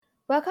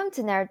Welcome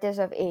to Narratives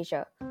of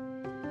Asia.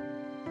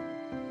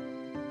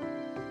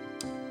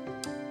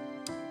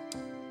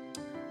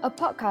 A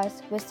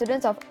podcast where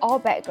students of all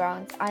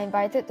backgrounds are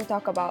invited to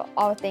talk about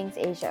all things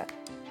Asia.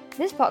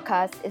 This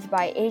podcast is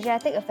by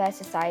Asiatic Affairs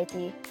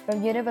Society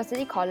from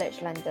University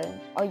College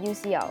London, or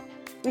UCL,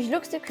 which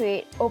looks to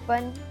create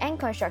open and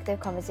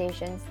constructive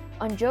conversations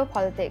on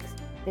geopolitics,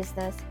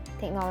 business,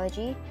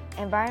 technology,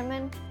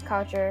 environment,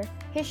 culture,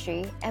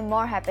 history, and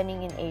more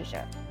happening in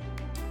Asia.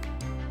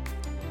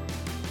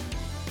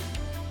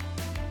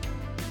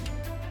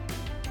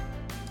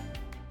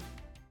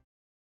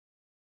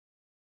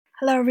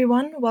 Hello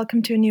everyone,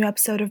 welcome to a new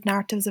episode of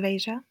Narratives of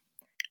Asia.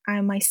 I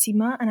am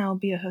Maisima and I will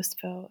be your host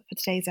for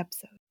today's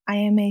episode. I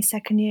am a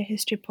second year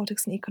history,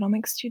 politics and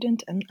economics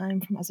student and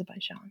I'm from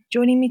Azerbaijan.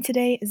 Joining me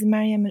today is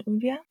Mariam and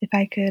Ulvia. If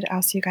I could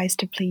ask you guys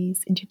to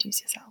please introduce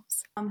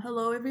yourselves.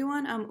 Hello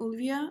everyone, I'm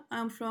Ulvia.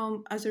 I'm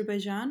from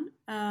Azerbaijan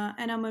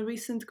and I'm a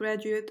recent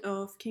graduate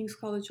of King's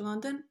College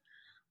London.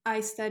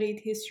 I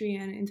studied history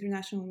and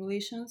international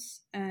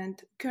relations,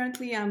 and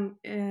currently I'm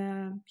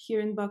here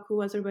in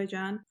Baku,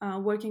 Azerbaijan,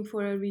 working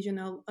for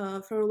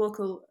a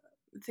local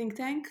think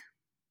tank,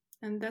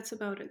 and that's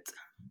about it.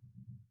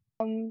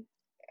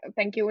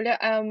 Thank you, Ula.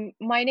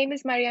 My name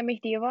is Maria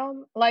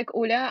Mehdieva. Like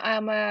Ula,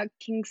 I'm a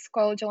King's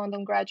College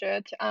London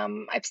graduate.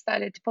 I've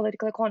studied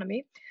political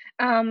economy.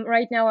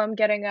 Right now, I'm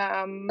getting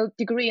a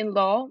degree in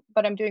law,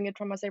 but I'm doing it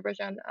from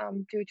Azerbaijan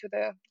due to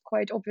the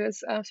quite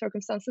obvious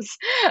circumstances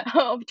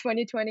of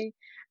 2020.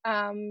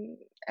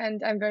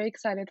 And I'm very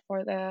excited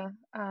for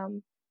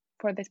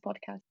this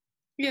podcast.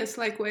 Yes,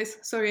 likewise.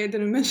 Sorry, I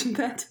didn't mention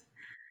that.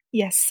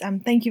 Yes,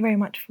 thank you very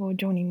much for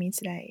joining me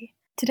today.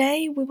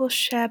 Today, we will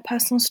share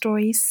personal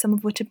stories, some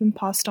of which have been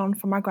passed on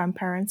from our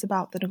grandparents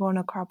about the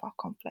Nagorno-Karabakh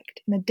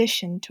conflict, in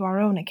addition to our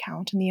own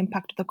account and the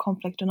impact of the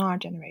conflict on our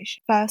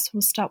generation. First,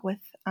 we'll start with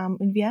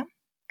Ulvia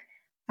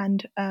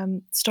and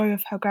the story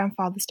of her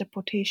grandfather's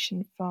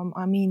deportation from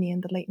Armenia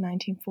in the late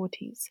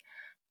 1940s,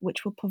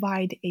 which will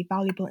provide a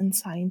valuable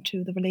insight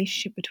into the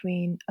relationship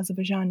between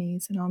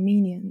Azerbaijanis and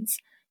Armenians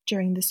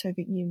during the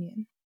Soviet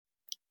Union.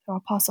 So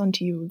I'll pass on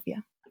to you,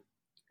 Ulvia.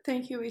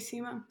 Thank you,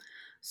 Isima.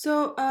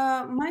 So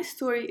my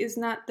story is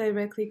not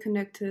directly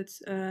connected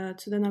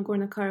to the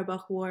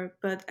Nagorno-Karabakh war,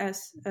 but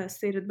as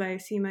stated by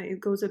Isima, it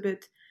goes a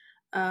bit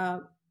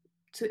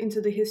into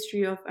the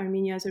history of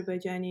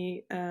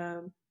Armenia-Azerbaijani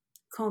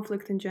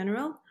conflict in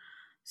general.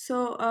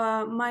 So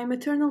my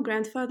maternal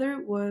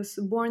grandfather was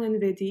born in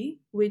Vedi,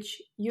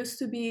 which used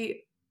to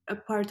be a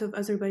part of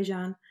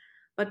Azerbaijan,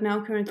 but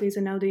now currently is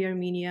in Audi,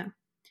 Armenia.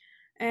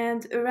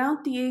 And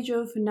around the age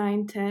of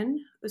 9-10,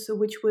 so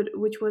which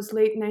was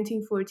late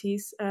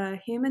 1940s,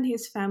 him and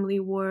his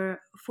family were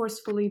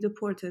forcefully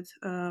deported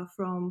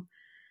from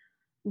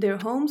their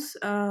homes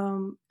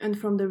and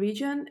from the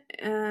region.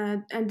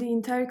 And the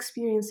entire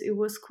experience, it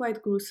was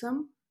quite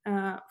gruesome.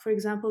 For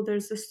example,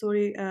 there's a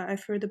story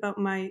I've heard about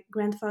my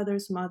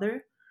grandfather's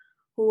mother,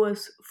 who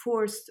was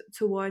forced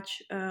to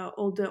watch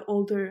all the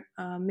older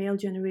male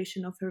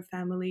generation of her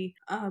family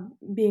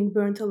being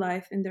burnt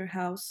alive in their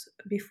house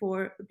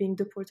before being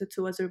deported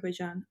to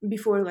Azerbaijan,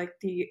 before like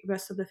the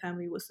rest of the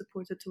family was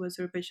deported to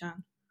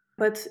Azerbaijan.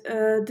 But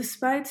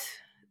despite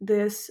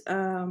this,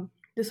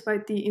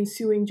 despite the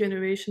ensuing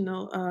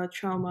generational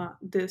trauma,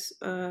 this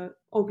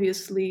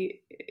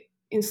obviously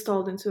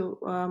installed into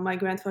my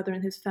grandfather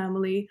and his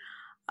family,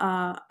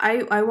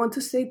 I want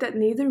to say that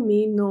neither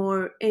me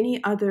nor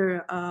any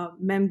other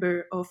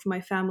member of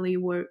my family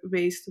were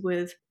raised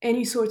with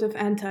any sort of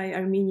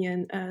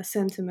anti-Armenian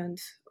sentiment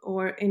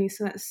or any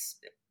sense.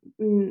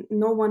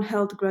 No one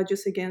held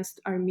grudges against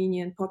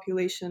Armenian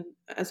population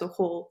as a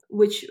whole,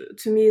 which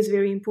to me is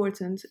very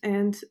important.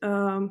 And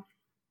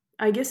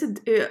I guess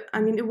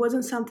it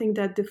wasn't something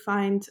that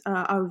defined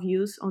our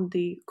views on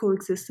the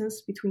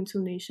coexistence between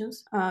two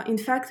nations. In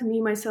fact,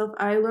 me myself,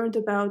 I learned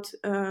about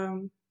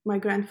my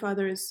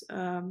grandfather's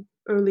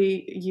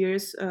early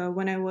years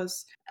when I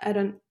was at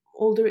an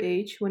older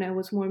age, when I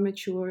was more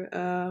mature.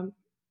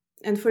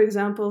 And for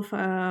example,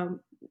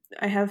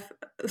 I have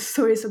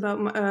stories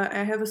about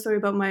I have a story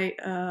about my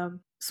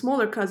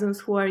smaller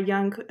cousins who are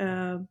young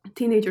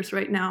teenagers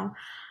right now.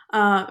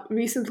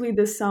 Recently,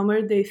 this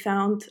summer, they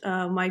found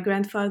our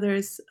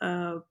grandfather's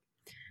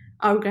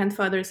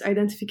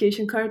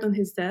identification card on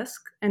his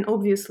desk, and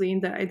obviously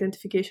in the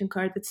identification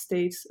card it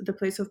states the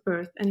place of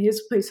birth, and his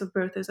place of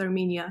birth is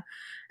Armenia,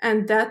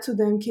 and that to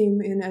them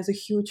came in as a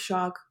huge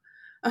shock.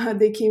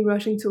 They came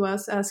rushing to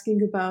us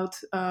asking about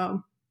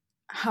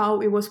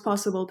how it was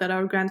possible that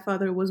our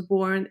grandfather was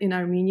born in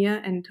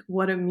Armenia and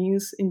what it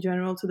means in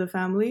general to the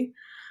family.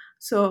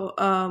 So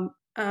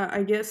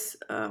I guess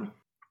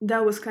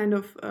that was kind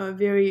of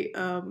very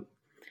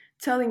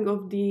telling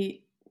of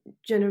the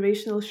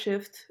generational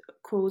shift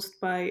caused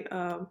by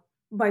the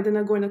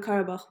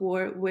Nagorno-Karabakh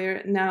war,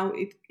 where now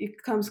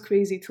it comes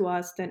crazy to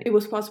us that it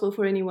was possible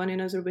for anyone in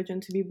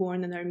Azerbaijan to be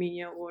born in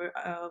Armenia or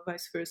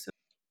vice versa.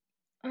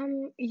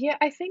 Yeah,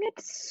 I think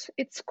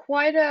it's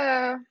quite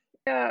a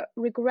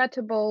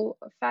regrettable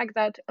fact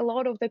that a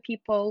lot of the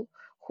people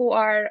who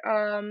are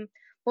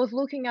both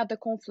looking at the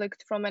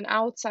conflict from an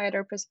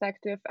outsider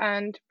perspective,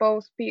 and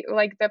both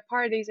like the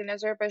parties in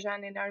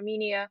Azerbaijan and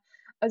Armenia,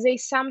 they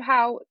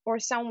somehow or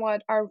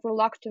somewhat are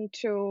reluctant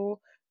to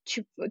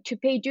to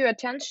pay due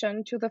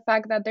attention to the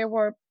fact that there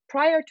were,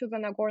 prior to the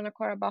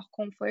Nagorno-Karabakh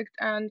conflict,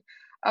 and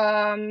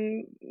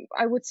um,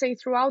 I would say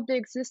throughout the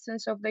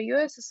existence of the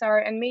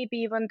USSR, and maybe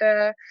even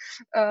the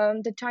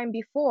time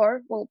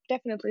before, well,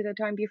 definitely the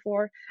time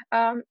before,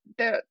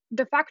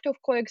 the fact of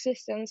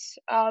coexistence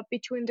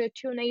between the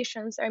two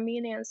nations,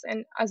 Armenians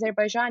and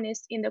Azerbaijanis,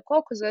 in the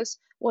Caucasus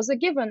was a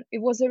given.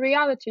 It was a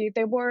reality.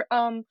 There were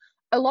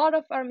a lot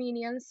of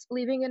Armenians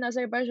living in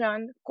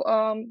Azerbaijan,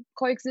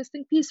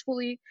 coexisting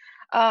peacefully,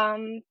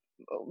 um,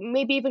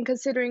 maybe even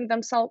considering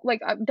themselves,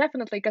 like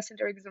definitely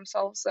considering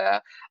themselves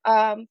the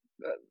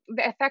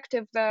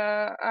effective,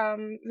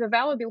 the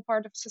valuable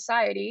part of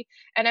society.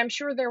 And I'm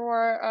sure there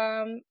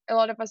were a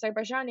lot of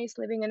Azerbaijanis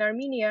living in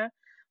Armenia,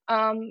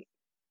 um,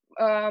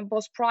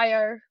 both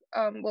prior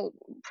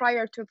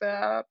to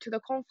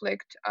the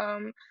conflict,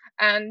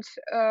 and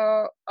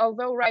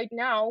although right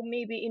now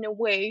maybe in a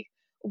way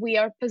we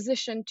are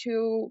positioned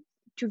to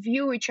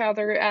view each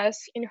other as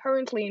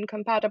inherently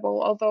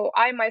incompatible, although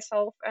I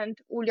myself, and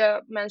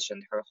Ulia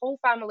mentioned her whole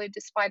family,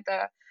 despite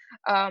the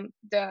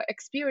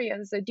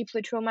experience, the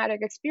deeply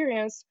traumatic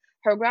experience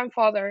her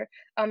grandfather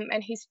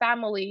and his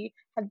family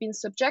had been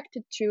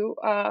subjected to,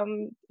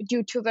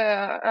 due to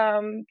the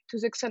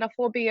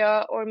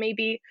xenophobia, or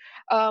maybe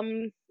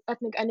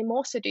ethnic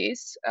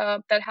animosities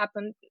that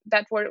happened,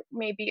 that were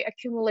maybe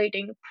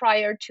accumulating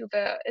prior to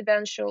the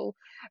eventual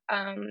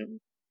um,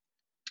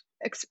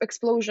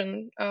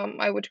 explosion,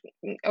 I would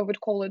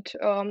call it,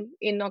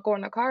 in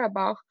Nagorno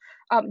Karabakh.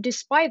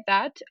 Despite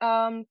that,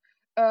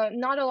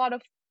 not a lot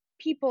of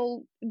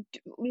people,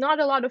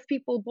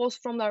 both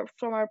from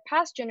our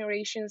past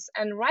generations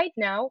and right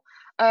now,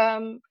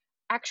 um,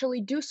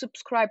 actually do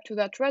subscribe to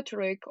that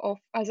rhetoric of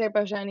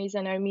Azerbaijanis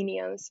and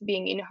Armenians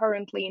being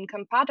inherently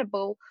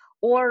incompatible,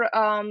 or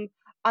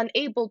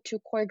unable to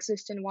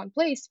coexist in one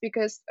place,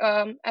 because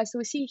as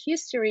we see,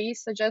 history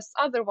suggests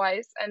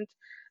otherwise. And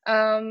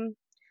um,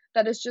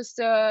 that is just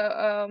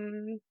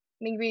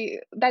maybe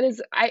that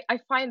is, I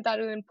find that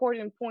an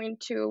important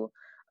point to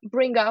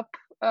bring up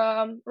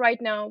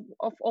right now,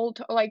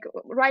 like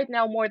right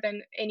now more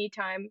than any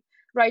time,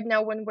 right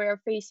now when we're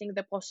facing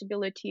the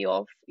possibility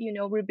of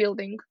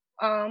rebuilding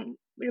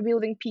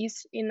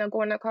peace in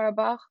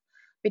Nagorno-Karabakh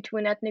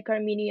between ethnic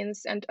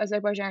Armenians and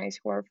Azerbaijanis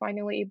who are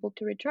finally able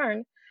to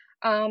return.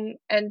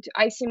 And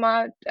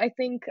Aisima, I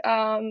think,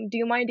 do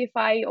you mind if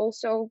I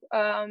also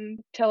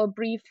tell a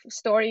brief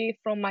story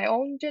from my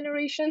own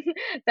generation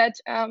that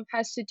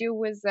has to do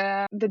with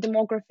the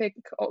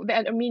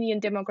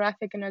Armenian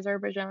demographic in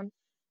Azerbaijan?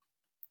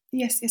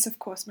 Yes, of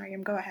course,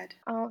 Mariam, go ahead.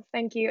 Oh,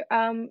 thank you.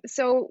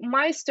 So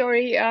my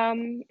story,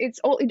 it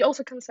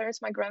also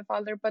concerns my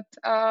grandfather, but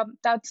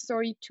that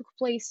story took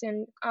place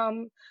in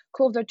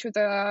closer to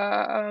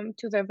the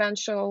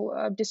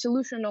eventual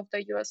dissolution of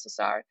the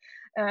USSR.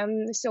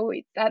 So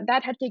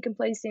that had taken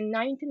place in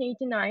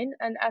 1989,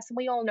 and as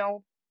we all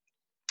know,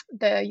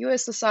 the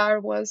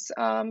USSR was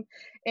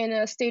in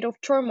a state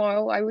of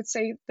turmoil. I would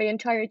say the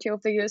entirety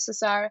of the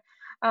USSR,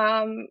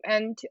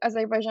 and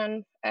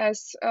Azerbaijan,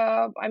 as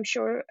I'm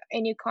sure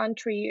any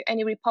country,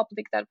 any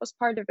republic that was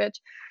part of it,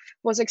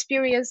 was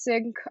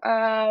experiencing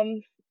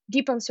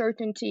deep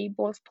uncertainty,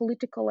 both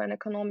political and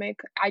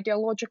economic,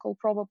 ideological,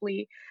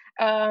 probably.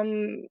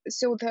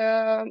 So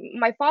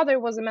my father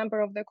was a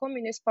member of the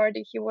Communist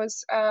Party. He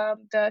was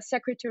the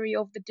secretary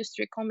of the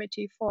district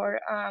committee for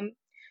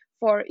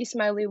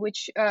Ismaili,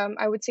 which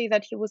I would say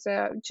that he was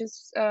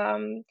just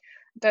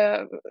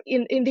the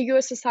in the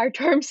USSR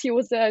terms, he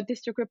was a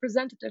district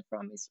representative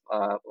from his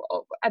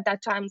at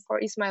that time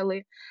for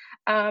Ismaili,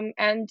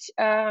 and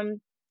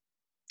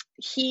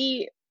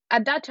he,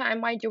 at that time,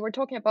 mind you, we're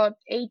talking about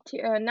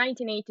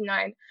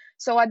 1989.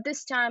 So at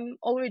this time,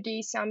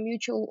 already some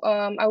mutual,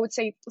 I would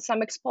say,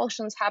 some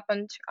expulsions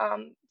happened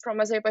from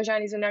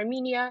Azerbaijanis in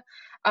Armenia,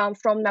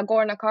 from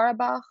Nagorno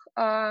Karabakh.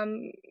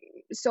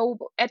 So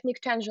ethnic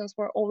tensions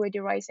were already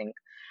rising.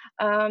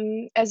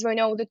 As we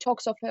know, the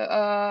talks of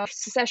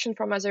secession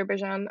from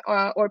Azerbaijan,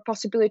 or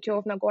possibility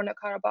of Nagorno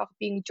Karabakh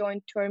being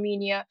joined to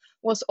Armenia,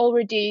 was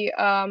already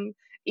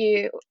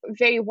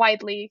very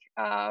widely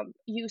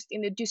used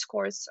in the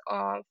discourse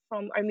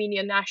from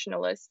Armenian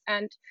nationalists.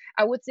 And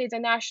I would say the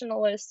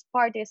nationalist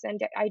parties and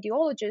the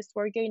ideologists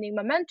were gaining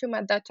momentum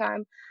at that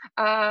time,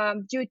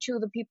 due to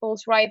the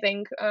people's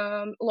writhing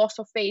loss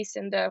of faith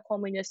in the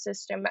communist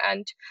system,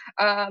 and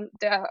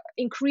the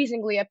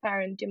increasingly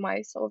apparent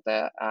demise of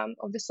the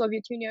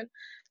Soviet Union.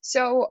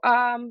 So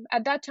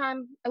at that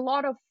time, a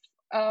lot of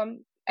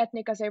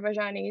ethnic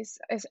Azerbaijani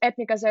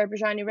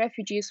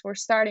refugees were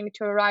starting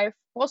to arrive,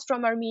 both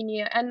from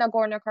Armenia and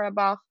Nagorno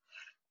Karabakh,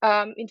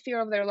 in fear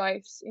of their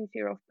lives, in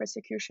fear of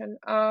persecution.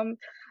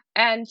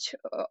 And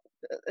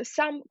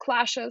some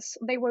clashes,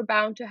 they were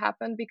bound to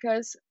happen,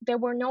 because there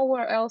were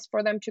nowhere else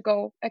for them to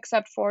go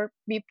except for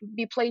be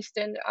placed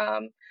in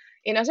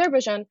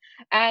Azerbaijan.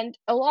 And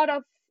a lot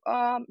of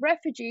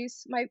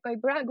refugees, my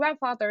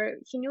grandfather,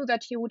 he knew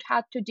that he would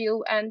have to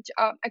deal and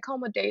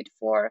accommodate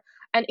for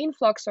an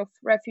influx of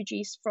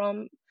refugees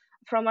from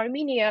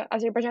Armenia,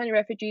 Azerbaijani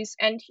refugees,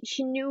 and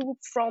he knew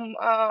from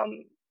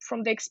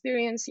the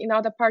experience in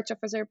other parts of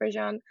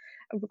Azerbaijan,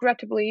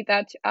 regrettably,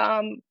 that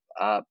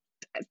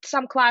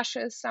some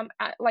clashes, some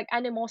like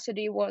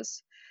animosity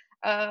was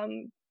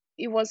um,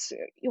 it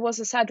was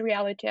a sad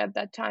reality at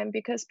that time,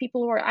 because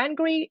people were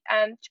angry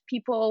and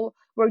people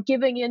were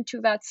giving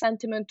into that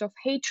sentiment of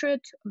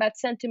hatred, that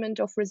sentiment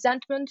of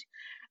resentment.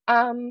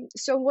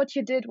 So what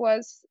he did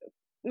was,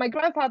 my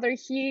grandfather,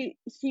 he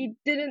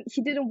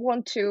didn't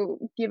want to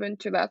give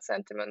into that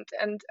sentiment,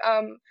 and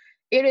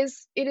it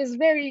is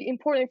very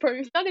important for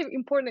me. Not even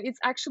important,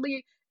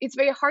 it's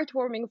very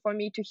heartwarming for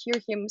me to hear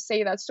him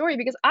say that story,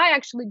 because I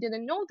actually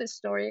didn't know this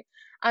story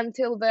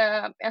until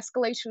the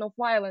escalation of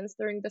violence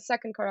during the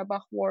Second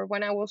Karabakh War,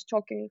 when I was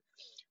talking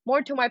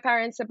more to my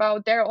parents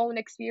about their own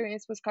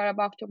experience with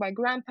Karabakh, to my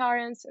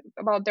grandparents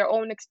about their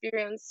own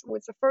experience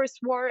with the First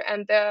War,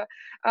 and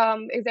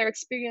their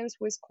experience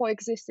with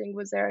coexisting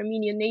with their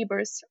Armenian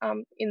neighbors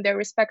in their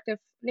respective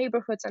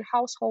neighborhoods and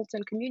households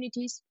and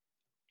communities.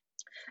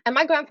 And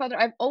my grandfather,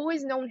 I've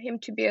always known him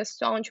to be a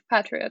staunch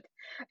patriot.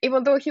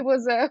 Even though he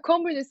was a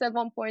communist at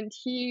one point,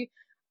 he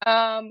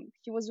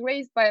was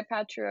raised by a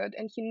patriot,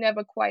 and he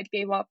never quite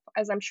gave up,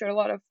 as I'm sure a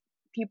lot of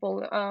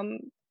people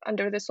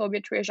under the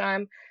Soviet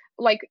regime,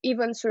 like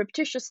even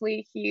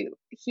surreptitiously, he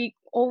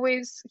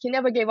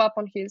never gave up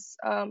on his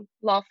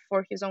love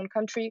for his own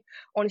country,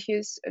 on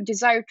his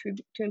desire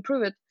to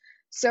improve it.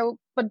 So,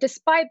 but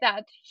despite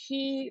that,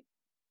 he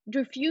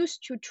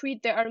refused to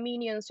treat the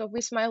Armenians of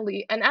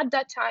Ismaili. And at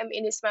that time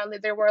in Ismaili,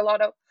 there were a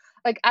lot of,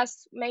 like,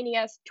 as many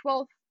as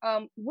 12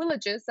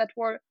 villages that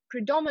were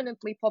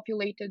predominantly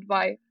populated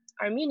by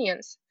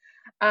Armenians.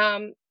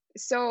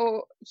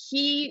 So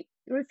he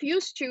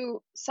refused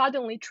to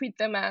suddenly treat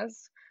them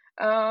as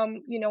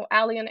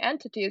alien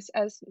entities,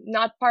 as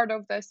not part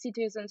of the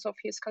citizens of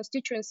his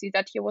constituency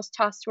that he was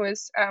tasked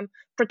with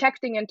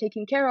protecting and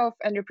taking care of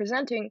and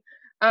representing.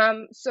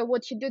 So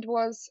what he did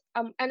was,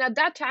 and at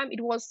that time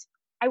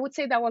I would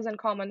say that was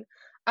uncommon.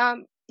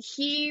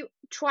 He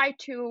tried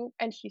to,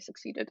 and he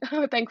succeeded,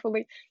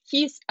 thankfully.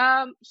 He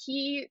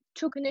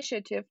took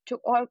initiative to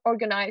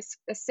organize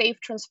a safe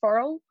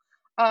transferal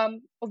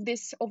of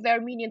the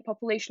Armenian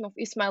population of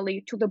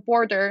Ismaili to the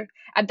border.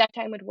 At that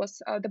time, it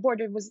was the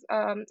border was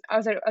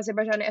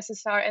Azerbaijan,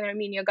 SSR, and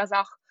Armenia,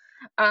 Kazakh.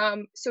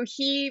 So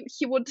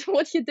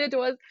what he did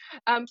was,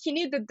 he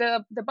needed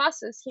the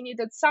buses. He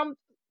needed some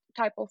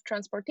type of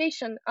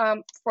transportation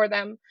for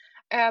them,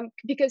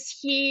 because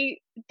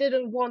he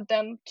didn't want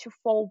them to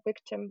fall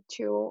victim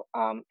to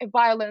a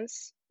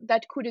violence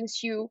that could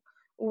ensue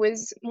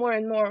with more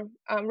and more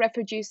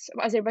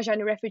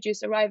Azerbaijani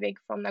refugees arriving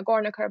from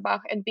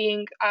Nagorno-Karabakh and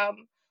being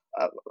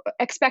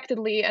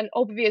expectedly and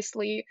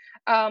obviously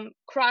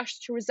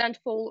crushed,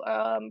 resentful,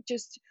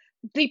 just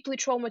deeply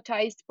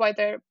traumatized by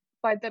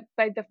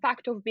the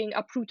fact of being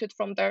uprooted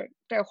from their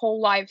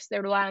whole lives,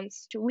 their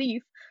lands, to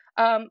leave.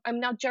 I'm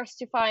not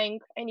justifying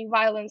any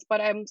violence,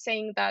 but I'm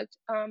saying that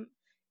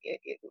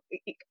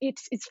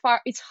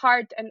it's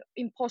hard and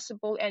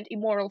impossible and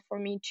immoral for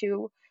me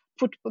to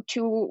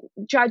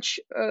judge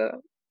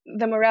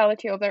the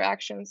morality of their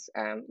actions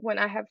when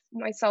I have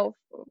myself,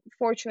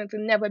 fortunately,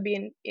 never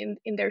been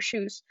in their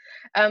shoes.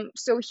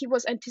 So he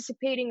was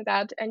anticipating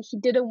that, and he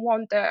didn't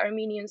want the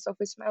Armenians of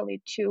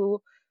Ismaili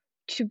to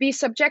be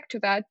subject to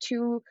that,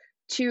 to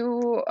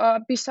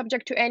be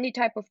subject to any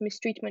type of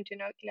mistreatment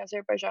in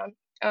Azerbaijan.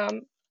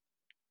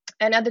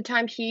 And at the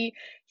time, he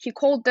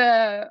called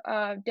the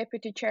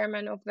deputy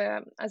chairman of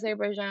the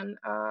Azerbaijan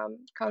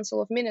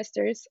Council of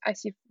Ministers,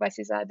 Asif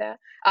Vasizadeh,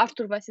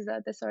 Artur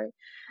Vasizadeh, sorry,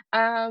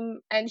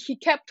 and he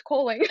kept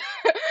calling.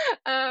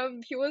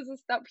 He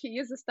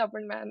is a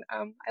stubborn man.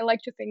 I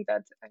like to think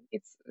that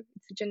it's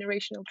a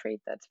generational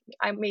trait that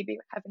I maybe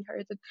have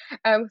inherited.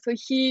 So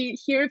he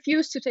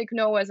refused to take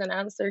no as an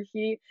answer.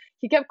 He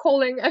kept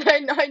calling,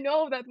 and I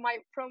know that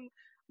from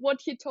what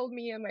he told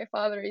me and my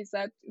father is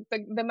that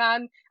the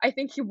man, I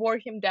think he wore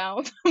him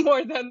down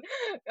more than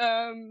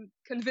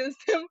convinced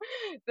him.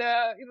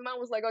 The man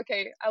was like,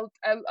 okay,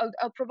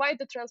 I'll provide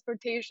the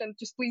transportation,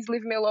 just please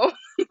leave me alone.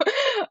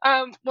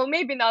 Well,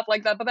 maybe not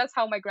like that, but that's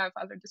how my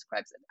grandfather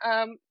describes it.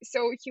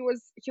 So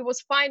he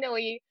was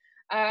finally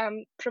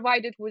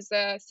provided with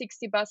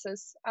 60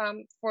 buses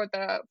for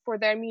the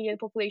Armenian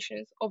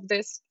populations of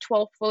these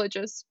 12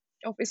 villages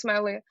of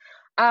Ismaili.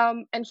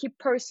 And he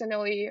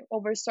personally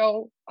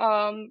oversaw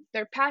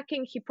their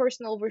packing. He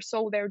personally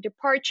oversaw their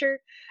departure.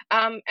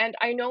 And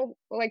I know,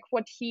 like,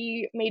 what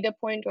he made a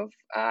point of,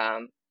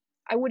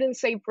 I wouldn't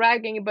say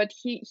bragging, but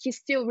he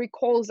still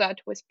recalls that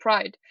with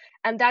pride.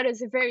 And that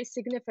is a very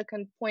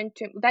significant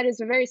that is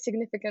a very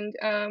significant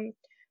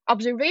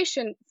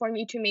observation for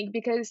me to make,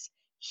 because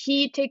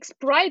he takes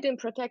pride in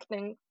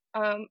protecting.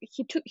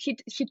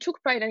 He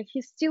took pride, and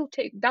he still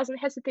doesn't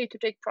hesitate to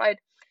take pride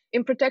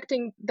in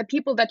protecting the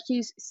people that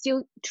he's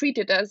still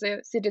treated as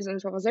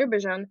citizens of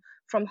Azerbaijan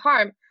from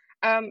harm.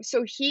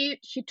 So he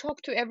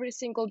talked to every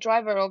single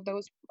driver of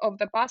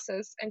the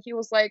buses, and he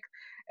was like,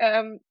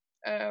 um,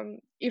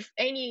 if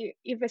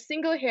a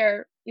single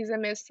hair is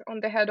amiss on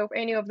the head of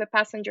any of the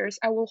passengers,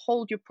 I will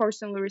hold you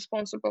personally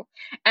responsible.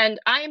 And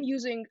I am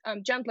using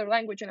gentler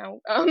language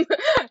now,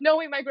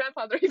 knowing my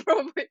grandfather. He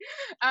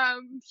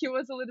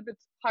was a little bit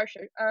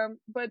harsher,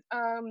 but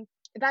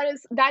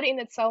that in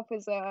itself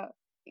is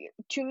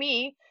to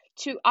me,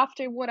 to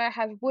after what I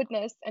have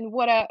witnessed and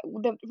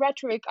the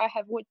rhetoric I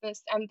have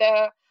witnessed, and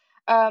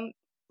um,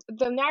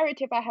 the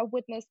narrative I have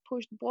witnessed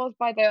pushed both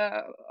by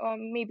the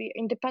maybe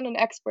independent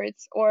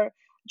experts or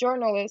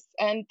journalists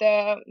and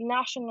the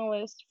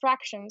nationalist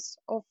fractions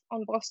of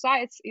on both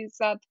sides, is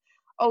that,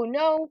 oh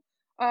no,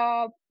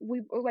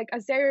 we like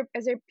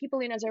people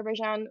in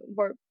Azerbaijan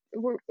were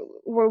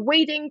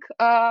waiting,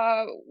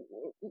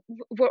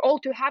 were all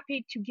too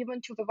happy to give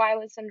in to the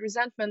violence and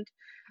resentment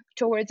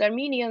towards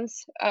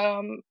Armenians.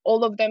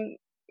 All of them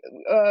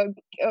uh,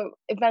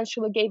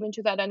 eventually gave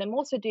into that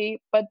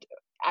animosity. But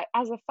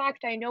as a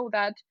fact, I know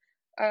that,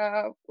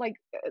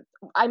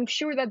 I'm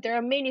sure that there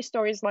are many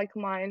stories like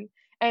mine,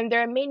 and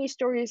there are many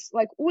stories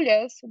like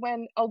Ulia's,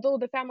 when although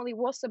the family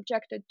was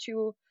subjected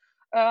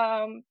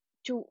um,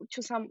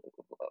 to some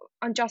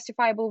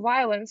unjustifiable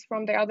violence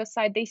from the other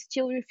side, they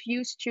still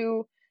refuse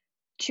to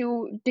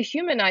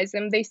dehumanize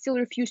them. They still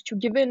refuse to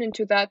give in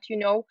into that,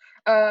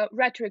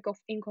 rhetoric of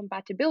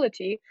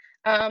incompatibility.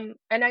 And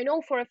I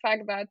know for a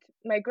fact that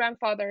my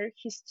grandfather,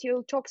 he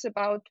still talks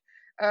about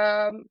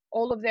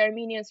all of the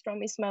Armenians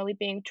from Ismaili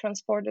being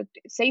transported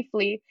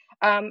safely,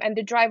 and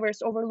the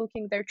drivers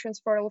overlooking their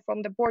transferal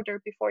from the border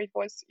before it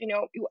was,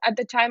 at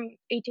the time,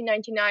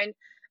 1899.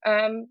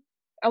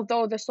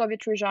 Although the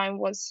Soviet regime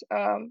was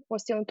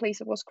still in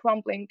place, it was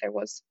crumbling. There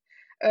was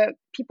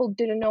people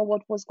didn't know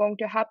what was going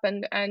to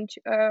happen, and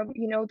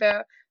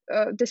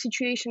the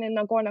situation in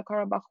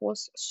Nagorno-Karabakh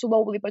was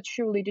slowly but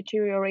surely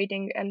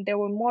deteriorating, and there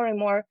were more and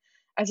more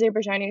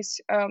Azerbaijanis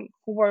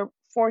who were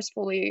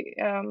forcefully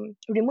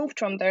removed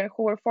from there,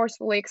 who were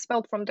forcefully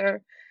expelled from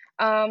there.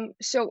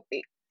 So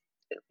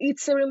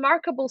it's a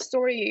remarkable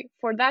story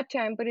for that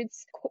time, but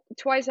it's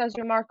twice as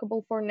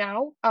remarkable for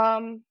now,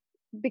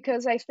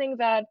 because I think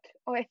that,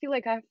 I feel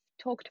like I've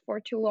talked for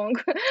too long.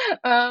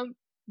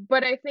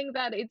 But I think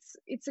that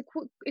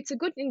it's a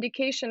good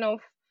indication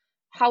of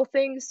how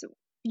things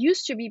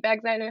used to be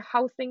back then, and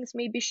how things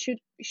maybe should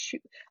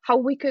how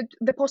we could,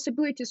 the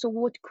possibilities of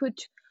what could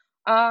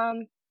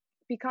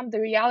become the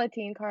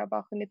reality in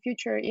Karabakh in the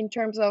future, in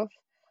terms of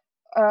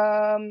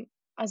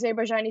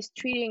Azerbaijanis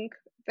treating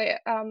the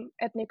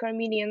ethnic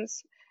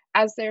Armenians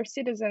as their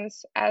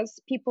citizens, as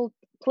people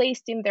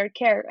placed in their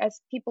care,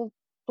 as people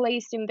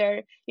placed in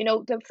their,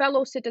 the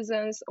fellow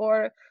citizens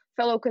or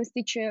fellow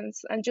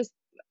constituents, and just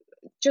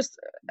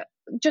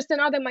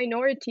another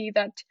minority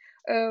that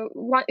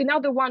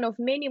another one of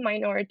many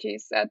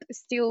minorities that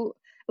still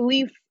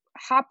live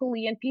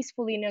happily and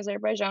peacefully in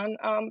Azerbaijan,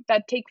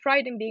 that take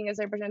pride in being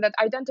Azerbaijan, that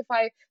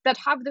identify, that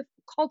have the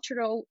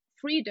cultural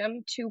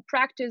freedom to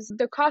practice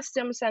the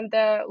customs and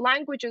the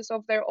languages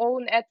of their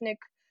own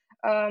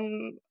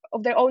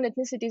of their own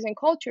ethnicities and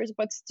cultures,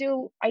 but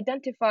still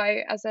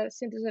identify as a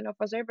citizen of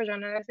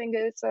Azerbaijan. And I think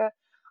it's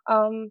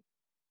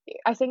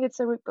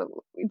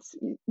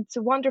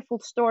a wonderful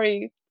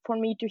story for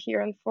me to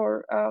hear, and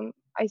for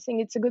I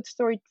think it's a good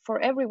story for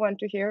everyone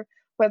to hear,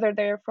 whether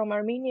they're from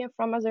Armenia,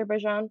 from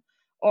Azerbaijan,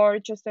 or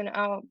just an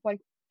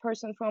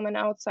person from an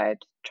outside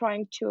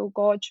trying to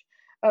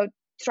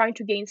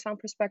gain some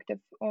perspective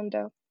on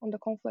the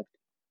conflict.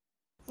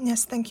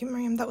 Yes, thank you,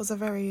 Miriam. That was a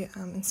very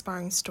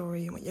inspiring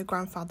story. What your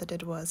grandfather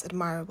did was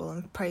admirable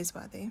and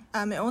praiseworthy.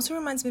 It also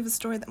reminds me of a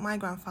story that my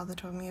grandfather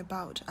told me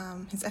about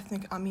his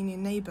ethnic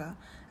Armenian neighbour.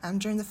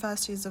 During the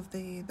first years of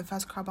the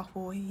First Karabakh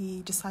War,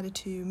 he decided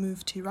to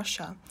move to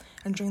Russia.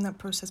 And during that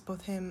process,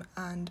 both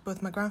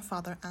my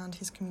grandfather and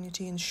his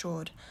community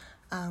ensured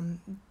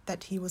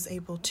that he was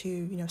able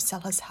to,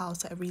 sell his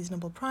house at a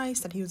reasonable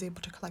price, that he was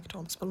able to collect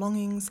all his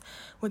belongings,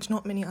 which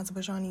not many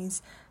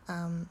Azerbaijanis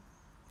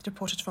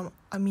deported from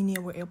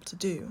Armenia were able to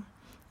do.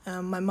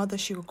 My mother,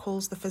 she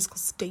recalls the physical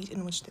state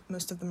in which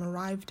most of them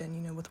arrived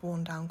in, with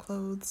worn down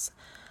clothes,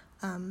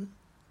 and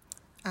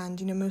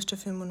most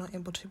of whom were not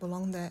able to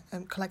belong there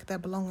and collect their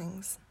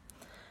belongings.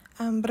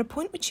 But a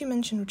point which you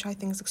mentioned, which I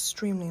think is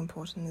extremely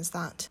important, is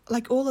that,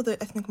 like all other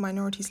ethnic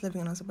minorities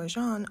living in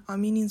Azerbaijan,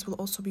 Armenians will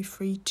also be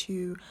free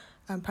to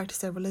practice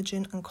their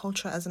religion and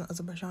culture as an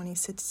Azerbaijani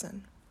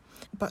citizen.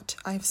 But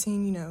I've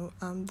seen,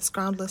 this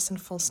groundless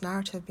and false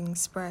narrative being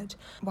spread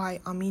by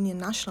Armenian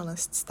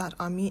nationalists that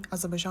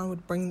Azerbaijan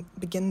would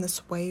begin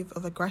this wave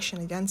of aggression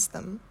against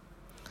them.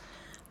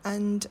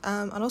 And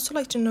I'd also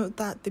like to note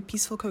that the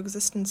peaceful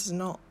coexistence is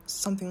not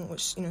something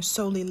which,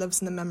 solely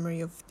lives in the memory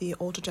of the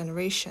older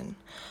generation.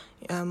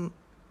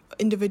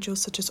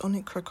 Individuals such as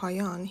Onik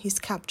Krikoyan, he's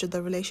captured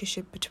the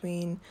relationship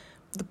between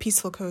the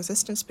peaceful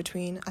coexistence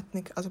between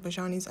ethnic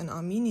Azerbaijanis and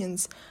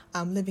Armenians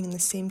living in the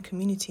same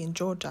community in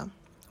Georgia,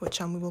 which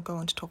we will go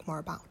on to talk more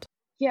about.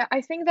 Yeah,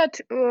 I think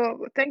that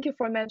thank you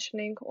for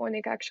mentioning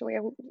Onik actually.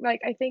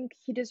 I think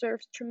he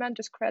deserves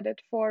tremendous credit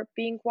for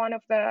being one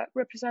of the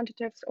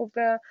representatives of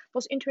the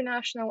both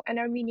international and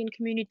Armenian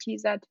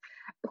communities that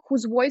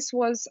whose voice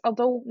was,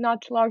 although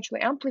not largely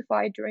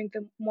amplified during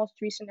the most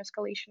recent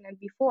escalation and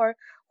before,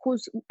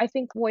 whose I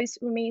think voice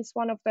remains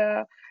one of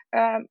the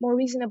more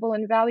reasonable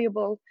and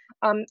valuable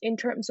in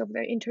terms of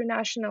the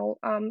international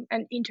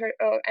and inter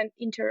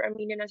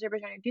Armenian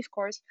Azerbaijani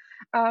discourse,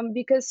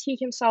 because he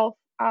himself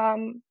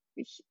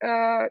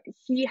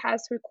he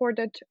has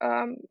recorded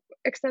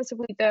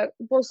extensively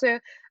both the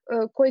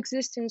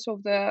coexistence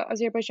of the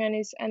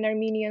Azerbaijanis and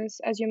Armenians,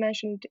 as you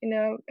mentioned, in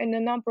a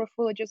number of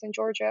villages in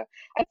Georgia.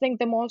 I think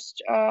the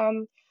most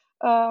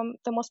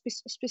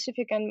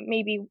specific and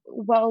maybe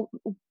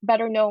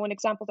better known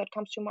example that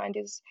comes to mind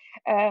is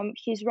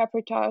his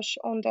reportage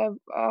on the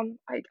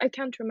I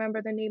can't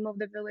remember the name of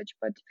the village,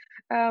 but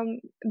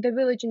the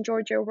village in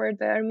Georgia where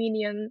the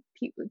Armenian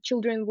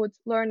children would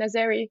learn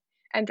Azeri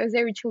and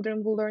Azeri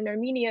children will learn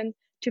Armenian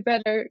to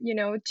better,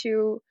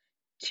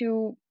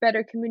 to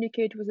better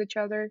communicate with each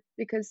other,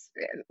 because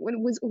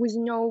when with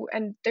no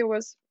and there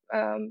was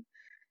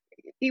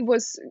it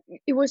was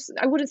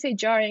I wouldn't say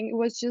jarring, it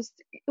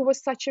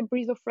was such a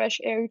breath of fresh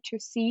air to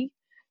see.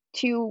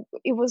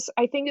 It was,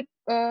 I think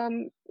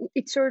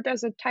it served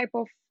as a type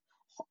of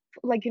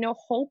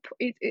hope,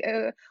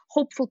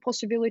 hopeful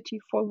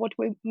possibility for what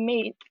we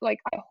may,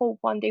 like, I hope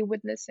one day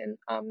witness in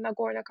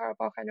Nagorno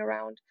Karabakh and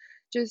around,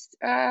 just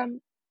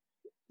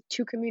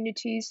two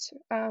communities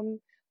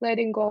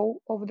letting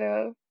go of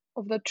the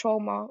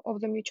trauma, of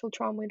the mutual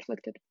trauma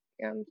inflicted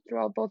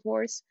throughout both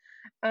wars,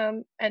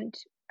 and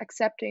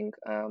accepting,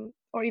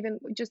 or even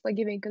just like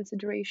giving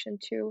consideration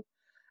to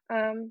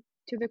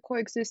the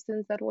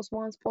coexistence that was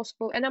once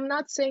possible. And I'm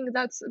not saying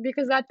that's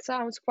because that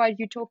sounds quite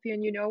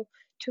utopian,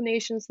 two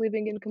nations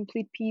living in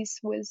complete peace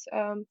with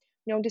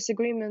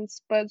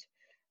disagreements, but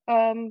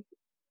um,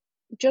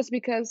 just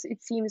because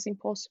it seems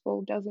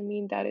impossible doesn't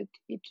mean that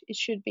it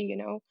should be.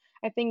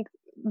 I think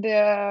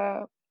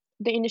the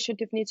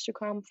initiative needs to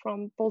come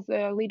from both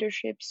the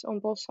leaderships on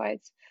both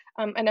sides,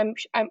 and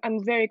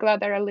I'm very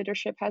glad that our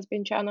leadership has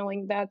been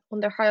channeling that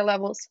on the high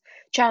levels,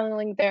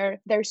 channeling their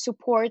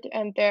support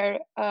and their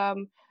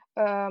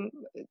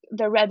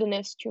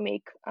readiness to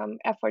make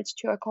efforts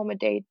to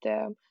accommodate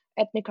the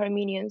ethnic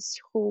Armenians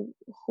who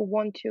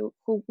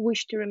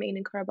wish to remain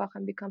in Karabakh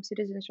and become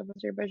citizens of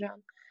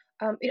Azerbaijan.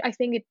 I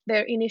think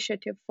their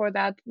initiative for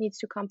that needs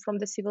to come from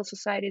the civil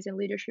societies and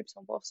leaderships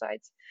on both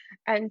sides.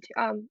 And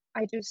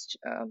I just,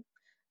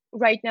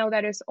 right now,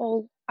 that is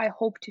all I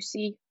hope to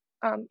see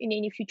in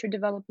any future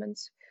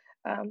developments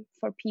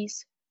for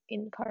peace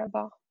in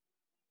Karabakh.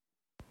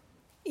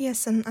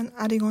 Yes, and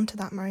adding on to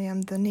that,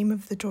 Mariam, the name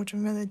of the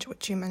Georgian village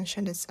which you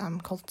mentioned is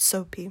called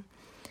Sopi.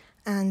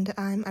 And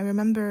I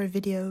remember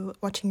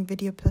watching a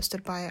video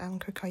posted by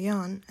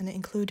Kirkayan, and it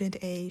included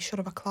a shot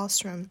of a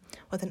classroom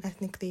with an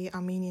ethnically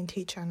Armenian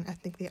teacher and an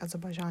ethnically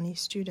Azerbaijani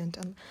student.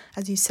 And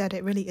as you said,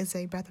 it really is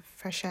a breath of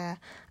fresh air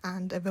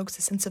and evokes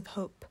a sense of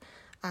hope,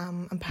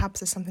 and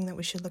perhaps is something that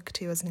we should look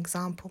to as an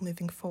example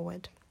moving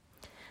forward.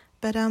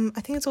 But I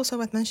think it's also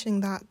worth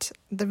mentioning that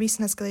the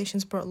recent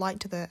escalations brought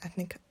light to the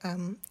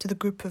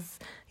group of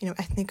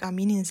ethnic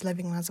Armenians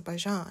living in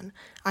Azerbaijan.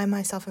 I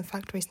myself, in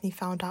fact, recently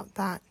found out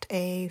that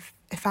a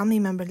family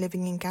member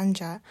living in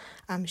Ganja,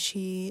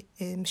 she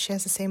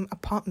shares the same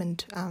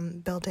apartment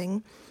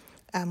building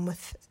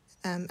with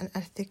an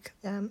ethnic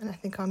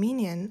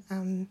Armenian.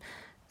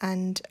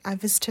 And I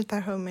visited their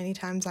home many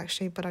times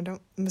actually, but it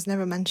was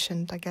never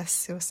mentioned. I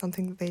guess it was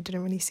something that they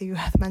didn't really see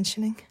worth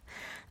mentioning.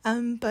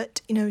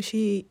 But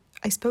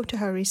I spoke to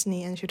her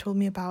recently, and she told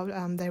me about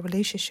their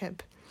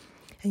relationship,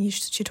 and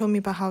she told me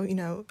about how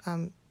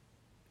the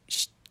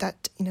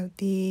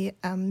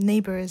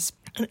neighbor is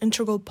an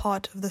integral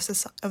part of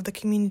the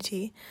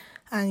community,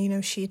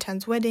 and she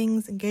attends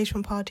weddings,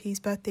 engagement parties,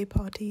 birthday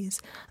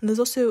parties, and there's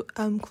also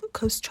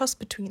close trust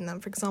between them.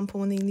 For example,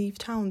 when they leave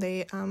town,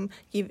 they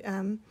give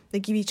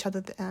each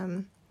other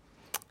their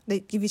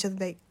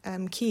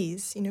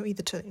keys,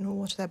 either to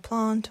water their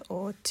plant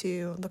or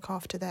to look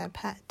after their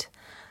pet.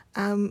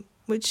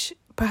 Which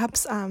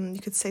perhaps you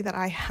could say that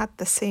I had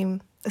a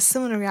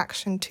similar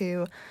reaction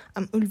to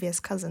Ulvia's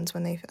cousins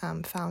when they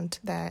found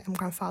their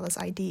grandfather's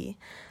ID.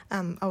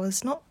 I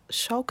was not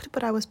shocked,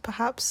 but I was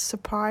perhaps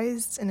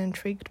surprised and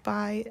intrigued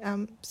by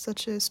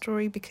such a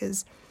story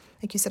because,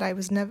 like you said, I'd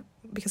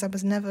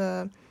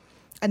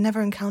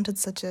never encountered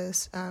such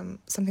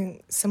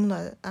something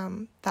similar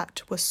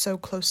that was so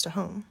close to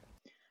home.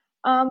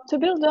 To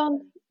build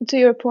on to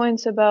your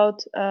points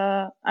about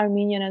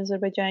Armenian and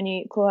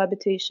Azerbaijani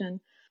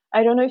cohabitation,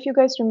 I don't know if you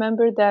guys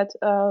remember that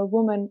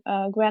woman,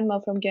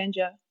 grandma from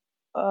Ganja.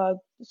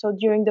 So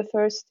during the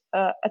first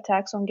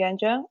attacks on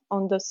Ganja,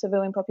 on the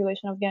civilian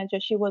population of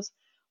Ganja, she was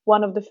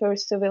one of the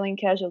first civilian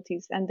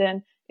casualties. And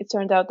then it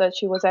turned out that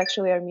she was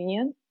actually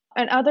Armenian.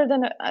 And other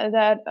than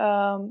that,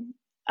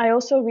 I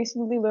also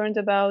recently learned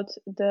about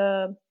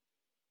the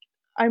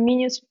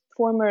Armenia's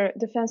former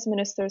defense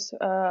ministers.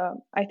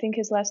 I think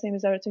his last name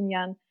is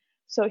Arutunyan.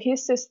 So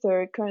his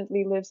sister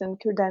currently lives in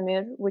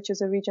Kurdamir, which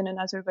is a region in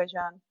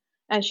Azerbaijan,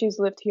 and she's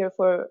lived here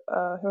for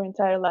her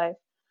entire life.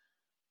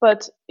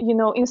 But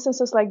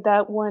instances like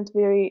that weren't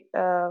very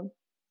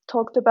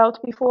talked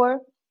about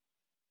before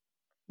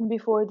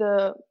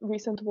the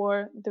recent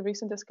war, the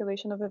recent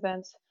escalation of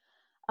events.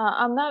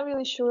 I'm not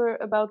really sure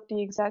about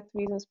the exact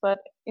reasons, but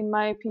in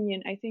my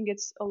opinion, I think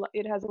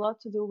it has a lot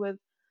to do with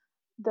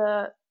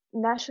the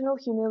national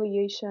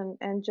humiliation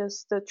and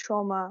just the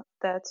trauma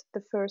that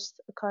the first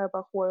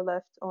Karabakh war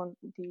left on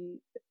the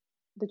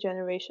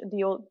generation,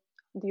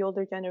 the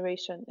older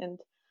generation. And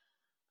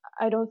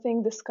I don't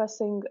think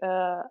discussing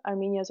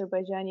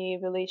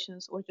Armenia-Azerbaijani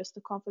relations or just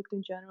the conflict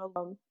in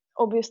general.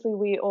 Obviously,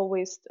 we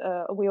always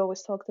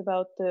talked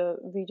about the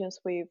regions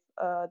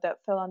that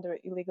fell under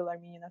illegal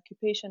Armenian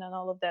occupation and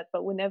all of that,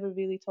 but we never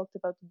really talked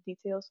about the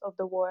details of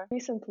the war.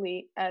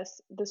 Recently, as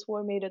this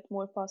war made it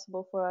more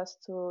possible for us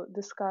to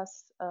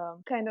discuss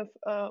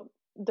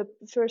the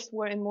first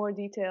war in more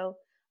detail,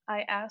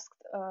 I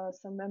asked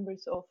some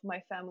members of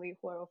my family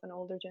who are of an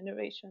older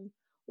generation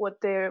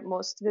what their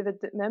most vivid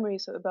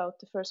memories about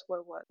the first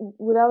war was,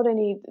 without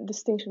any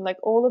distinction. Like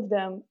all of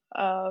them,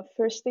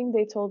 first thing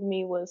they told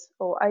me was,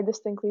 "Oh, I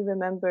distinctly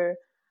remember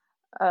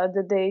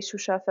the day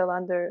Shusha fell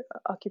under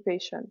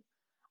occupation.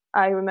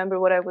 I remember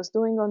what I was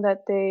doing on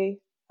that day.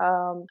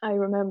 I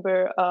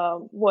remember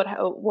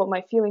what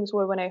my feelings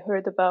were when I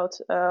heard about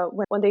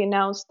when they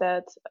announced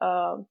that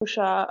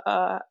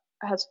Shusha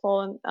has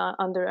fallen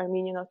under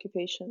Armenian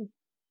occupation."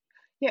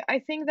 Yeah, I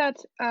think that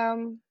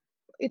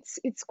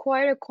it's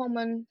quite a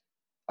common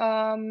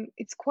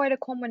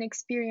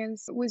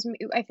experience with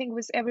I think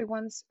with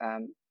everyone's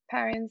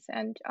parents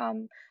and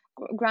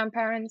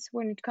grandparents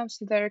when it comes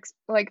to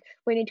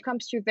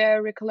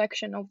their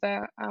recollection of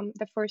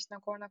the first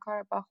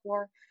Nagorno-Karabakh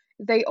war.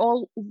 They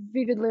all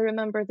vividly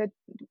remember that,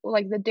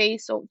 like, the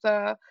days of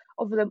the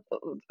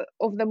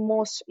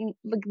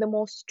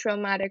most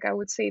traumatic, I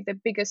would say, the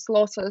biggest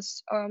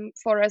losses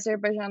for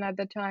Azerbaijan at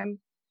the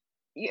time.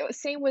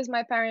 Same with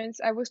my parents.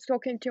 I was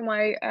talking to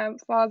my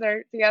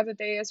father the other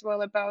day as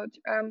well about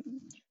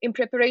in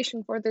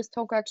preparation for this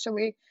talk,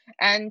 actually,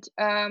 and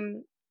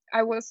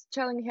I was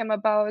telling him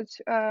about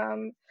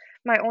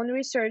my own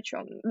research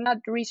on, not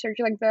research,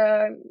 like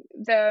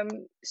the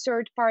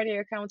third party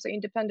accounts, the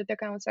independent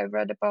accounts I've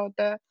read about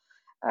the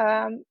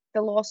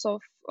loss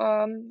of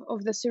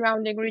the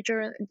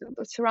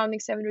surrounding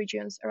 7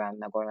 regions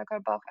around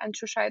Nagorno-Karabakh and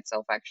Shusha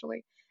itself,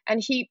 actually. And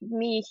he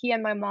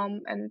and my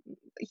mom, and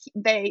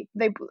they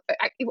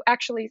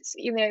actually,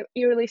 in a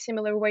eerily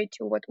similar way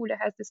to what Ula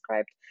has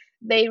described,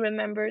 they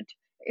remembered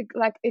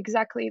like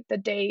exactly the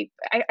day.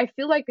 I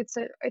feel like it's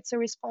a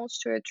response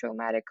to a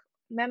traumatic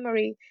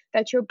memory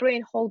that your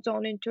brain holds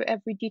on into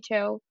every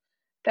detail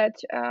that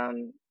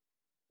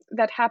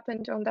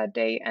happened on that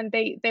day, and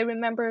they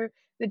remember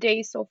the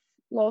days of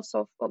loss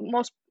of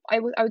most. I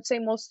would say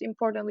most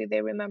importantly,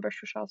 they remember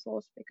Shusha's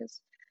loss,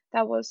 because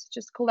that was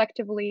just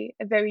collectively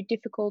a very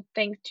difficult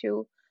thing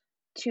to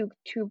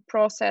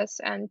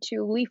process and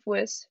to live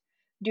with,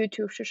 due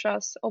to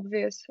Shusha's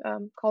obvious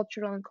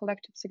cultural and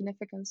collective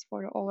significance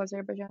for all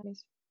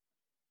Azerbaijanis.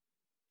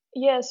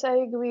 Yes, I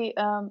agree.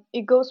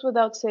 It goes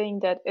without saying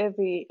that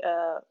every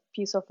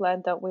piece of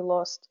land that we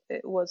lost,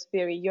 it was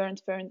very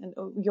yearned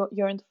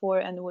for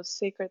and was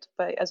sacred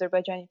by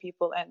Azerbaijani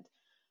people, and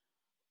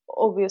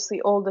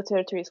obviously all the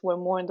territories were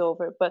mourned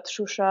over. But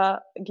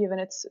Shusha, given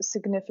its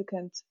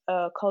significant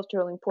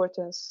cultural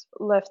importance,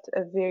 left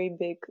a very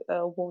big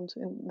wound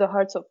in the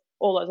hearts of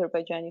all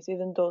Azerbaijanis,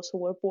 even those who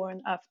were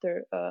born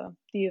after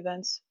the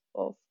events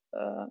of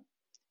the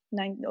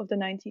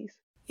 90s.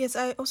 Yes,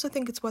 I also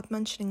think it's worth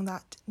mentioning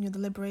that the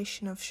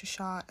liberation of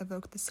Shusha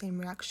evoked the same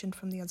reaction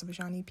from the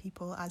Azerbaijani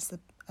people as the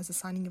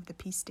signing of the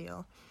peace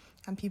deal,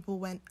 and people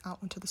went out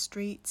onto the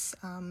streets,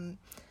 and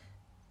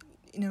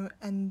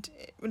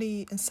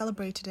really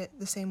celebrated it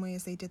the same way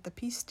as they did the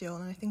peace deal.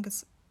 And I think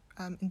it's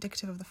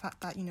indicative of the fact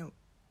that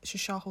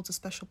Shusha holds a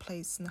special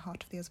place in the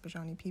heart of the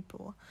Azerbaijani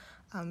people.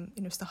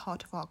 It's the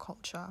heart of our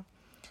culture.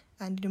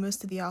 And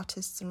most of the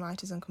artists and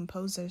writers and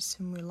composers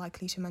whom we're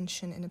likely to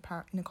mention in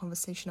a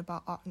conversation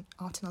about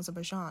art in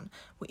Azerbaijan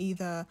were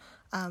either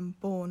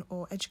born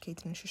or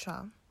educated in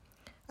Shusha.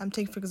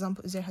 Take, for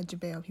example, Uzair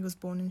Hajibeyov. He was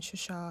born in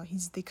Shusha.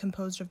 He's the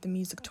composer of the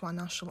music to our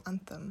national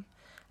anthem.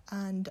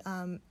 And,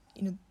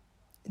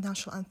 the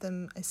national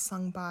anthem is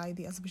sung by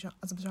the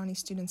Azerbaijani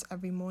students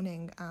every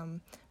morning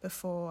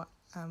before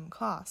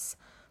class.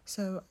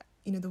 So,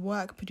 the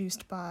work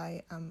produced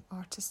by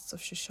artists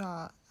of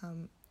Shusha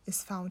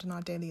is found in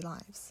our daily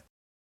lives.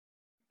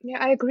 Yeah,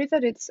 I agree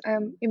that it's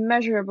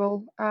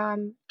immeasurable,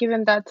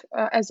 given that,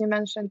 as you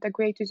mentioned, the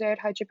great Uzair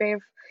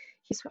Hajibeyov,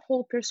 his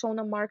whole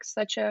persona marks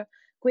such a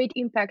great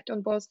impact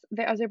on both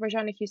the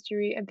Azerbaijani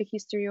history and the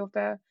history of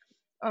the,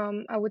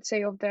 I would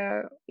say,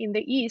 in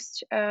the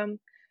East.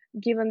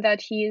 given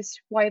that he is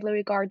widely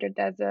regarded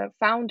as the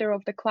founder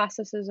of the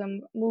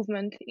classicism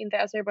movement in the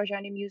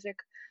Azerbaijani music.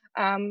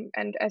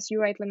 And as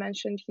you rightly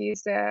mentioned,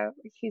 he's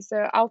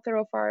the author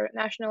of our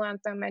national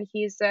anthem, and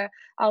he's the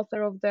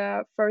author of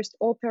the first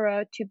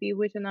opera to be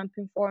written and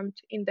performed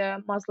in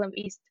the Muslim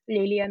East,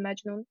 Leyli and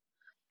Majnun.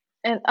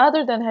 And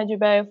other than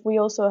Hacıbayev, we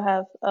also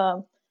have,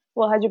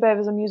 well, Hacıbayev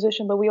is a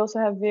musician, but we also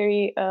have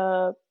very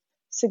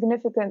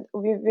significant,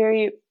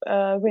 very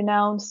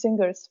renowned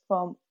singers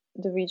from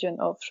the region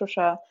of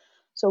Shusha.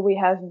 So we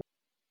have,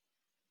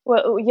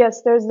 well,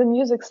 yes, there's the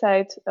music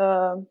side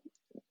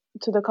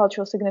to the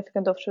cultural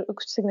significance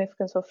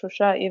of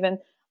Shusha. Even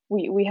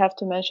we have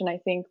to mention, I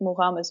think,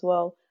 Mugham as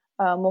well.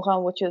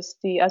 Mugham, which is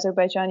the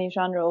Azerbaijani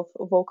genre of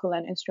vocal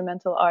and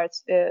instrumental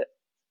arts.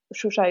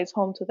 Shusha is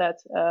home to that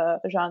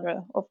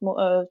genre of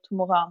to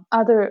Mugham.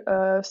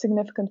 Other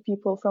significant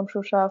people from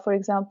Shusha, for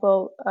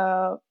example,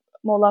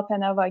 Molla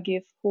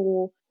Penavagif,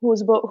 who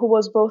was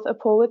both a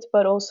poet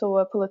but also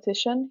a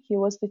politician. He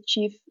was the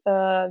chief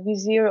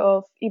vizier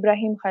of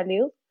Ibrahim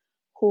Khalil,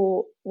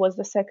 who was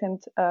the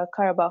second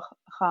Karabakh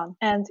Khan,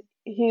 and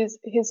he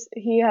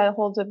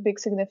holds a big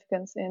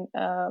significance in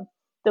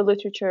the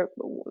literature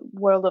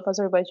world of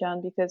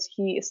Azerbaijan because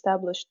he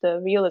established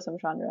the realism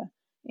genre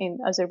in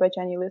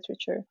Azerbaijani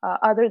literature.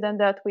 Other than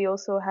that, we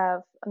also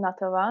have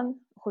Natavan,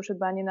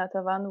 Khurshudbani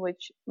Natavan,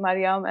 which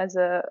Mariam, as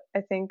a,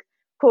 I think,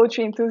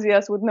 poetry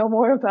enthusiast, would know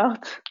more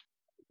about.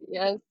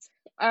 Yes.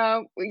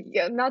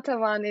 Yeah,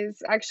 Natavan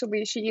is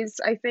actually, she is,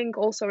 I think,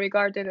 also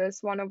regarded as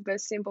one of the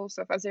symbols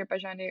of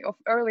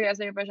early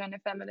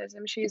Azerbaijani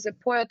feminism. She is a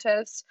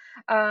poetess,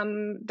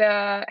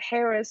 the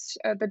heiress,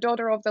 the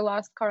daughter of the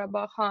last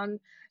Karabakh Khan.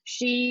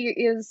 She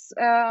is,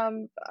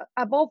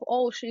 above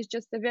all, she's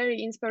just a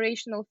very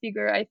inspirational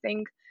figure, I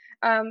think.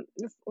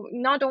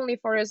 Not only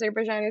for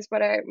Azerbaijanis,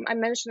 but I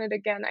mention it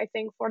again, I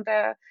think for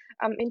the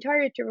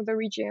entirety of the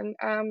region.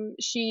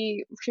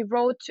 She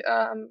wrote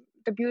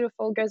the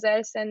beautiful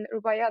ghazals and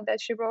rubaiyat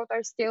that she wrote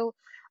are still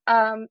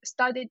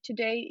studied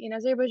today in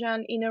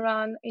Azerbaijan, in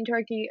Iran, in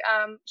Turkey.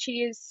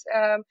 She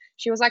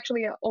was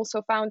actually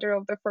also founder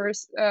of the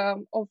first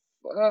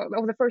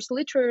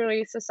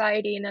literary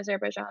society in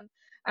Azerbaijan,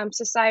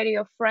 Society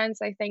of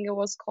Friends, I think it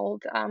was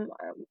called.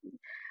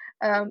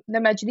 The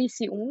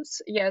Majlisi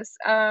Uns, yes.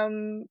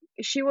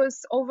 She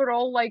was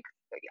overall, like,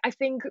 I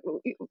think,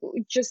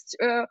 just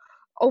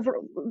over.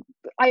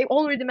 I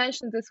already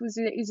mentioned this with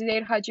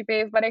Üzeyir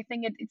Hacıbayev, but I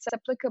think it's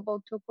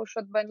applicable to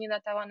Khurshudbani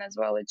Natavan as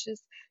well. It's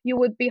just, you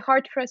would be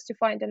hard pressed to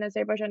find an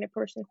Azerbaijani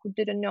person who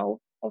didn't know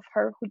of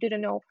her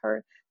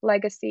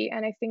legacy,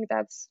 and I think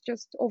that's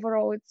just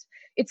overall,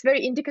 it's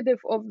very indicative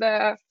of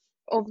the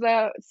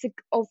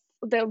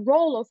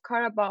role of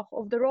Karabakh,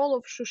 of the role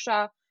of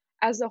Shusha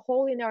as a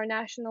whole in our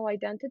national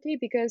identity,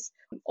 because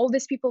all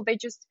these people, they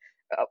just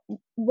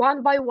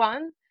one by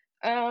one,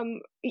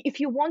 if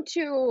you want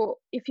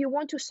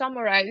to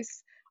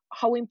summarize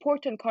how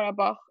important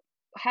Karabakh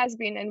has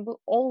been and will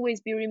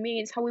always be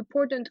remains, how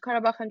important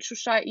Karabakh and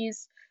Shusha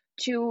is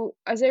to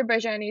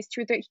Azerbaijanis,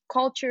 to the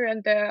culture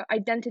and the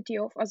identity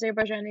of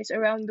Azerbaijanis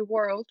around the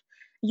world,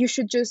 you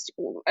should just,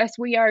 as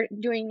we are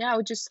doing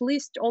now, just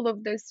list all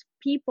of these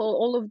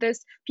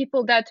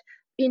people that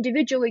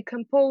individually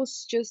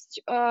compose just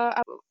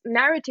a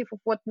narrative of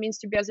what it means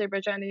to be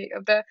Azerbaijani,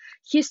 of the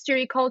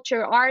history,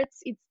 culture,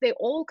 arts. They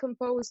all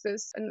compose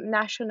this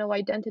national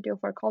identity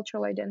of our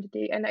cultural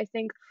identity. And I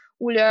think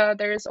Ula,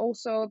 there's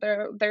also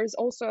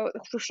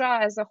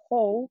Shusha as a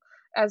whole,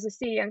 as a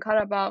city, and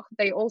Karabakh.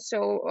 They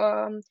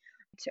also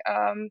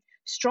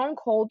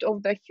stronghold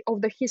of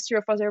the history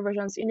of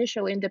Azerbaijan's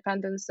initial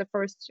independence, the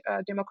first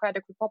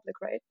democratic republic,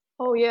 right?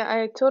 Oh yeah,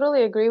 I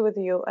totally agree with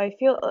you. I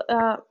feel,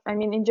 I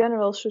mean, in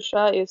general,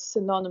 Shusha is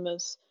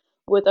synonymous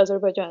with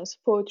Azerbaijan's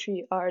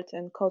poetry, art,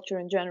 and culture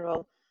in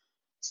general.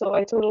 So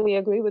I totally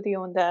agree with you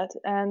on that.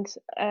 And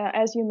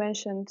as you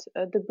mentioned,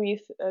 the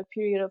brief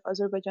period of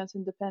Azerbaijan's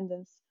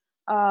independence.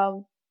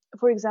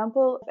 For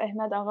example,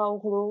 Ahmed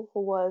Ağaoğlu, who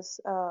was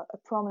a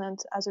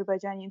prominent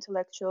Azerbaijani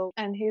intellectual,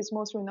 and his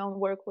most renowned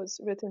work was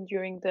written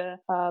during the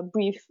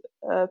brief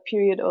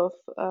period of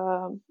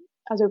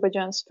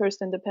Azerbaijan's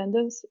first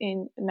independence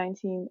in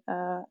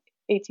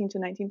 1918 to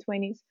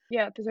 1920s.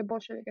 Yeah, to the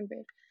Bolshevik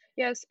invasion.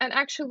 Yes, and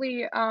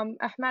actually,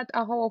 Ahmed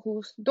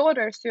Ağaoğlu's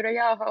daughter,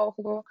 Süreyya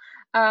Ağaoğlu,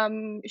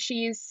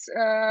 she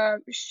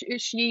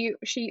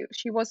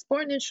was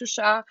born in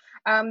Shusha.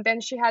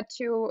 Then she had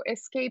to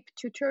escape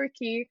to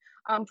Turkey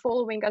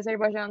following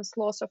Azerbaijan's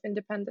loss of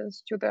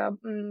independence to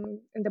in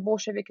the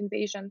Bolshevik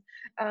invasion.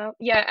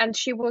 Yeah, and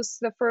she was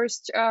the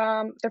first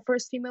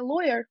female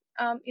lawyer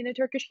in the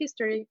Turkish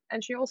history,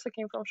 and she also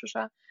came from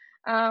Shusha.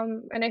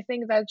 And I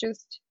think that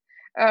just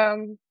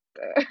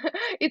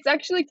it's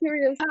actually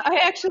curious. I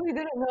actually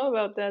didn't know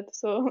about that,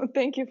 so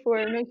thank you for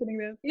mentioning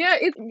that. Yeah,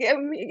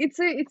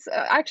 it's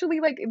actually,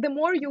 like, the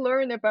more you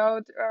learn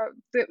about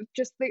the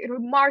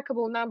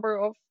remarkable number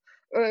of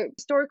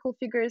historical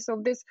figures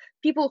of these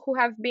people who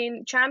have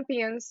been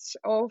champions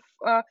of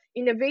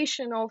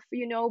innovation, of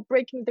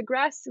breaking the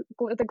glass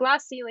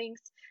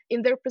ceilings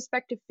in their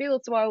respective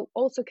fields, while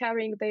also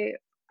carrying the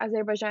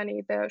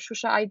Azerbaijani, the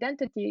Shusha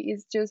identity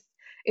is just,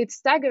 it's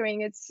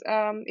staggering. It's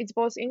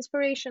both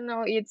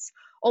inspirational. It's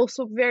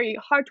also very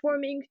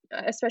heartwarming,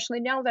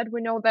 especially now that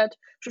we know that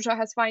Shusha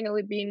has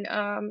finally been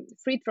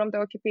freed from the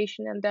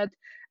occupation, and that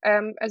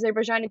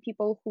Azerbaijani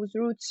people whose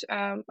roots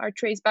are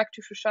traced back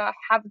to Shusha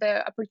have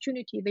the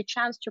opportunity, the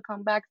chance to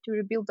come back, to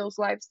rebuild those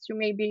lives, to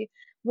maybe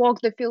walk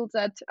the fields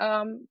at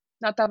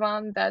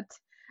Natavan, that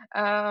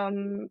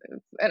and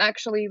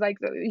actually, like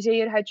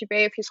Üzeyir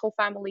Hacıbeyov, his whole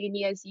family,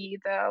 Niyazi,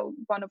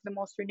 one of the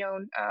most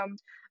renowned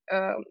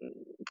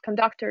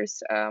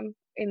conductors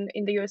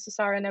in the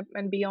USSR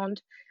and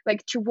beyond,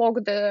 like to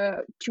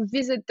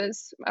visit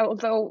this,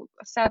 although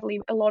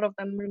sadly a lot of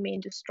them remain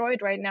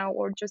destroyed right now,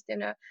 or just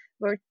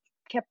were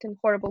kept in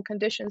horrible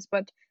conditions,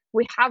 but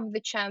we have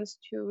the chance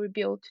to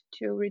rebuild,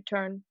 to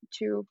return,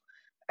 to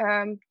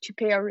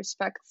pay our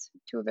respects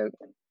to the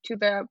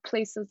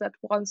places that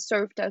once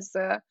served as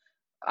a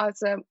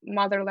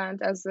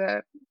motherland, as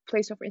a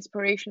place of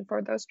inspiration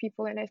for those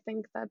people. And I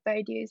think that the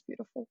idea is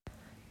beautiful.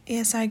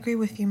 Yes, I agree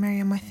with you,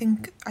 Miriam. I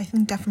think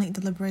definitely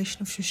the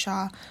liberation of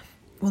Shusha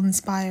will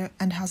inspire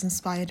and has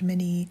inspired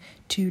many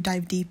to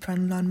dive deeper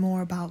and learn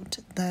more about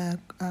their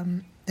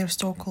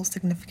historical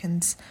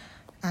significance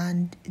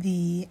and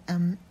the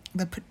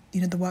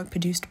work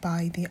produced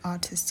by the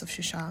artists of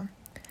Shusha.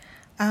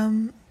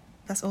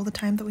 That's all the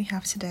time that we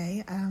have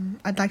today.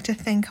 I'd like to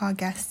thank our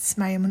guests,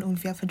 Miriam and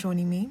Ulvia, for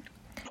joining me.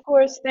 Of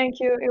course, thank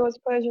you. It was a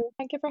pleasure.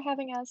 Thank you for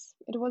having us.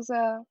 It was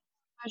a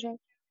pleasure.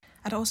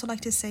 I'd also like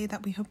to say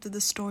that we hope that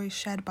the stories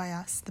shared by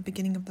us at the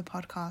beginning of the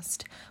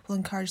podcast will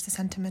encourage the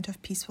sentiment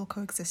of peaceful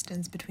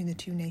coexistence between the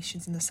two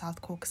nations in the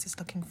South Caucasus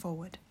looking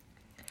forward.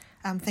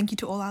 Thank you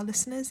to all our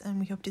listeners,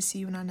 and we hope to see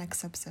you in our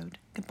next episode.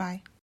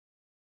 Goodbye.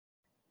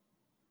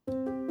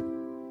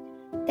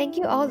 Thank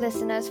you all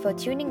listeners for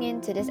tuning in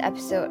to this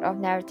episode of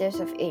Narratives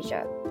of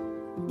Asia.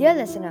 Dear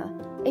listener,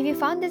 if you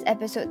found this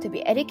episode to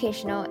be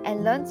educational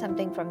and learned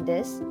something from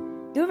this,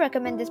 do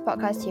recommend this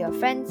podcast to your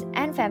friends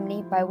and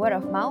family by word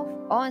of mouth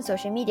or on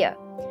social media.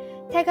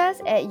 Tag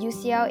us at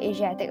UCL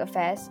Asiatic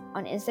Affairs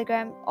on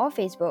Instagram or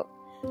Facebook.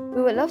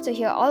 We would love to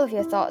hear all of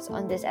your thoughts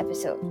on this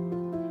episode.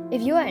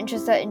 If you are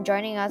interested in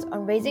joining us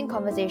on raising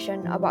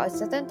conversation about a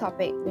certain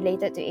topic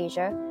related to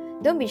Asia,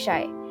 don't be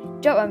shy.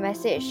 Drop a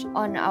message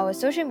on our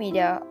social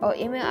media or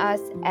email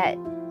us at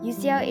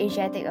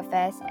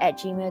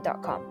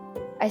uclasiaticaffairs@gmail.com.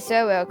 I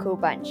swear we're a cool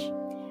bunch.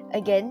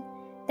 Again,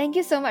 thank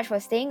you so much for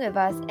staying with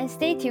us, and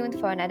stay tuned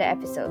for another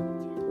episode.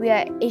 We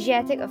are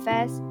Asiatic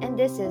Affairs, and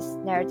this is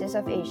Narratives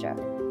of Asia.